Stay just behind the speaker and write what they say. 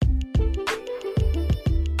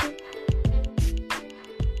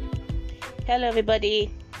Hello,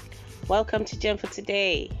 everybody. Welcome to Gem for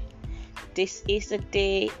Today. This is the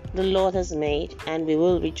day the Lord has made, and we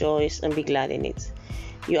will rejoice and be glad in it.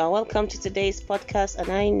 You are welcome to today's podcast, and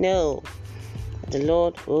I know the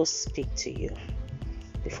Lord will speak to you.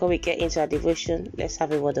 Before we get into our devotion, let's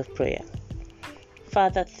have a word of prayer.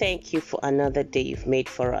 Father, thank you for another day you've made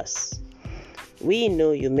for us. We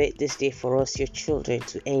know you made this day for us, your children,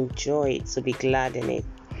 to enjoy it, to be glad in it.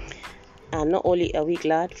 And not only are we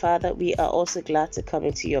glad, Father, we are also glad to come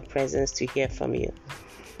into your presence to hear from you.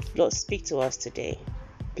 Lord, speak to us today.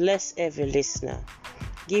 Bless every listener.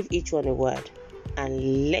 Give each one a word,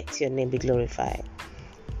 and let your name be glorified.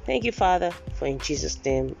 Thank you, Father, for in Jesus'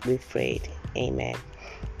 name we've prayed. Amen.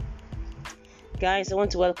 Guys, I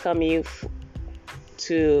want to welcome you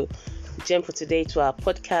to Gem for Today, to our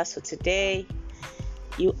podcast for today.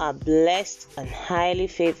 You are blessed and highly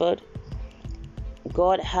favored.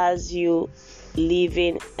 God has you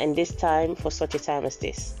living in this time for such a time as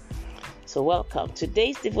this. So welcome.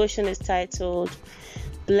 Today's devotion is titled,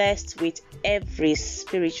 Blessed with Every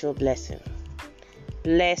Spiritual Blessing.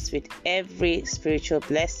 Blessed with every spiritual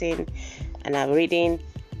blessing. And I'm reading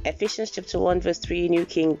Ephesians chapter 1 verse 3, New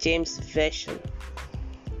King James Version.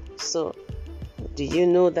 So, do you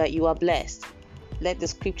know that you are blessed? Let the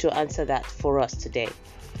scripture answer that for us today.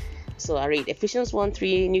 So I read Ephesians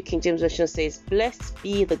 1:3, New King James Version says, Blessed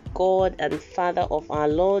be the God and Father of our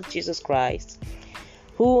Lord Jesus Christ,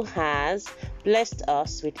 who has blessed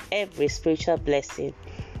us with every spiritual blessing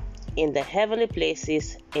in the heavenly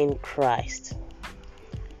places in Christ.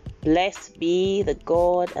 Blessed be the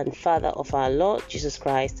God and Father of our Lord Jesus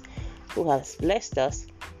Christ, who has blessed us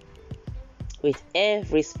with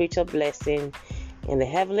every spiritual blessing in the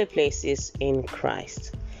heavenly places in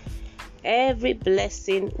Christ. Every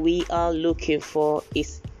blessing we are looking for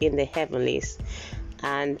is in the heavenlies.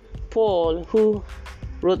 And Paul, who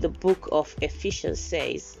wrote the book of Ephesians,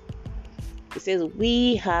 says,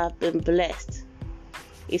 we have been blessed.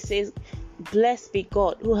 He says, blessed be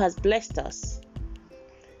God who has blessed us.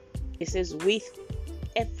 He says, with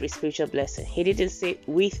every spiritual blessing. He didn't say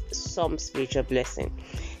with some spiritual blessing.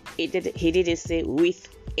 He didn't say with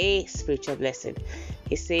a spiritual blessing.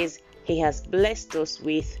 He says he has blessed us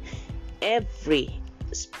with every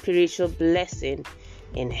spiritual blessing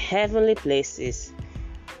in heavenly places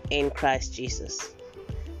in Christ Jesus.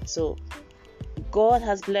 So God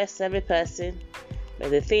has blessed every person,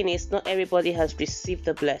 but the thing is, not everybody has received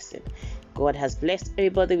the blessing. God has blessed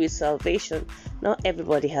everybody with salvation. Not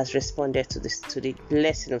everybody has responded to the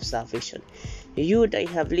blessing of salvation. You that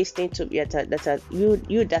have listening to you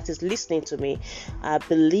that is listening to me, I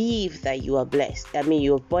believe that you are blessed. I mean,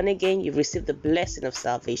 you are born again. You've received the blessing of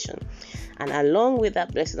salvation, and along with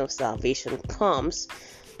that blessing of salvation comes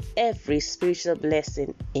every spiritual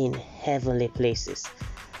blessing in heavenly places.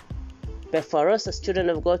 But for us as children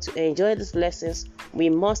of God to enjoy these blessings, we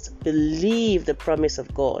must believe the promise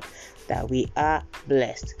of God that we are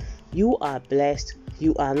blessed. You are blessed.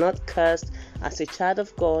 You are not cursed. As a child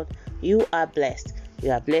of God, you are blessed.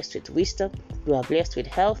 You are blessed with wisdom. You are blessed with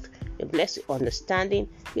health. You are blessed with understanding.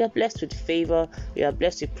 You are blessed with favor. You are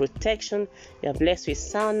blessed with protection. You are blessed with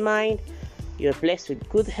sound mind. You are blessed with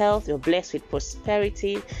good health. You are blessed with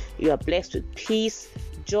prosperity. You are blessed with peace,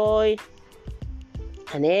 joy,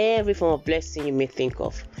 and every form of blessing you may think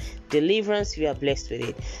of. Deliverance, you are blessed with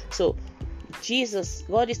it. So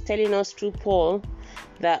God is telling us through Paul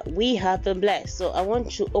that we have been blessed. So I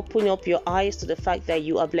want to open up your eyes to the fact that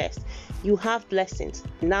you are blessed. You have blessings.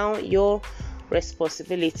 Now your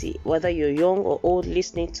responsibility, whether you're young or old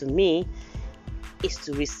listening to me, is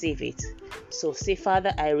to receive it. So say,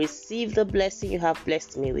 Father, I receive the blessing you have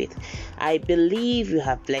blessed me with. I believe you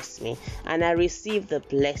have blessed me, and I receive the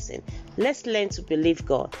blessing. Let's learn to believe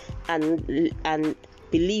God and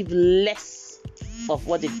believe less of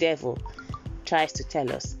what the devil tries to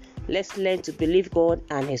tell us. Let's learn to believe God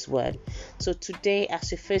and His word. So today,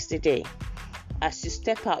 as you face the day, as you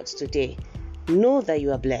step out today, know that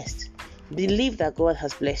you are blessed. Believe that God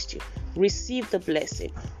has blessed you. Receive the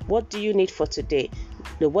blessing. What do you need for today?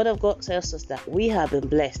 The word of God tells us that we have been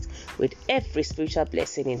blessed with every spiritual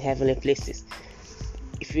blessing in heavenly places.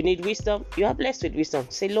 If you need wisdom, you are blessed with wisdom.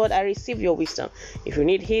 Say, Lord, I receive your wisdom. If you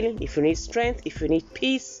need healing, if you need strength, if you need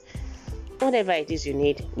peace, whatever it is you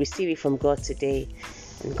need, receive it from God today.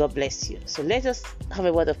 And God bless you. So let us have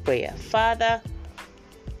a word of prayer. Father,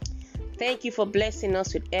 thank you for blessing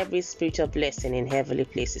us with every spiritual blessing in heavenly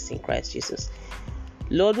places in Christ Jesus.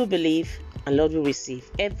 Lord, we believe, and Lord, we receive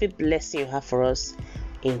every blessing you have for us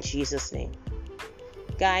in Jesus' name.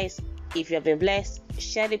 Guys, if you have been blessed,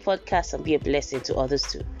 share the podcast and be a blessing to others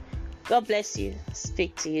too. God bless you.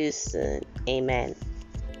 Speak to you soon. Amen.